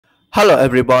Hello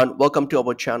everyone, welcome to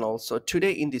our channel. So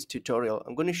today in this tutorial,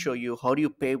 I'm going to show you how do you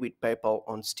pay with PayPal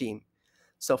on Steam.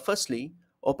 So firstly,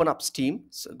 open up Steam.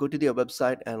 So go to their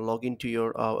website and log into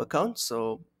your account.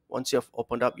 So once you have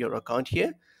opened up your account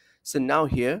here, so now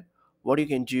here, what you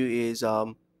can do is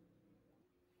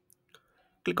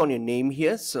click on your name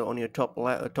here. So on your top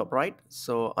right,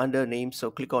 so under name,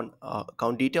 so click on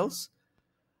account details.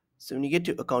 So when you get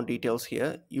to account details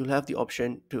here, you'll have the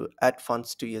option to add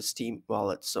funds to your Steam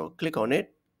wallet. So click on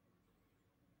it.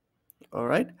 All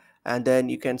right, and then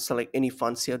you can select any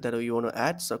funds here that you want to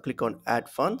add, so click on add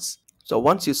funds. So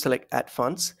once you select add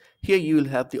funds, here you will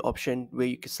have the option where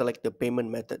you can select the payment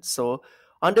method. So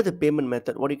under the payment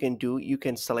method, what you can do, you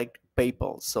can select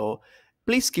PayPal. So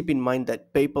please keep in mind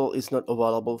that PayPal is not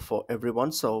available for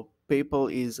everyone. So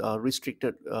PayPal is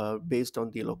restricted based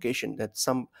on the location, that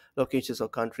some locations or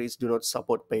countries do not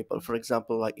support PayPal. For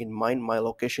example, like in mine, my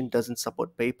location doesn't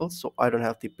support PayPal, so I don't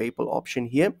have the PayPal option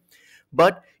here.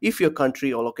 But if your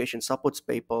country or location supports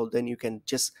PayPal, then you can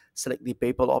just select the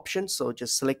PayPal option. So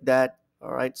just select that.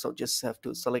 All right. So just have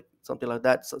to select something like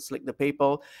that. So select the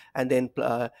PayPal, and then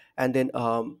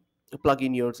plug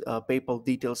in your PayPal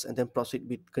details, and then proceed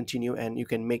with continue, and you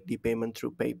can make the payment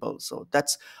through PayPal. So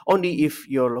that's only if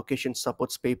your location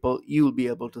supports PayPal, you will be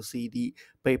able to see the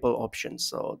PayPal option.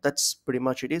 So that's pretty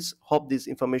much it is. Hope this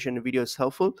information video is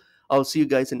helpful. I'll see you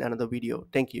guys in another video.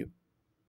 Thank you.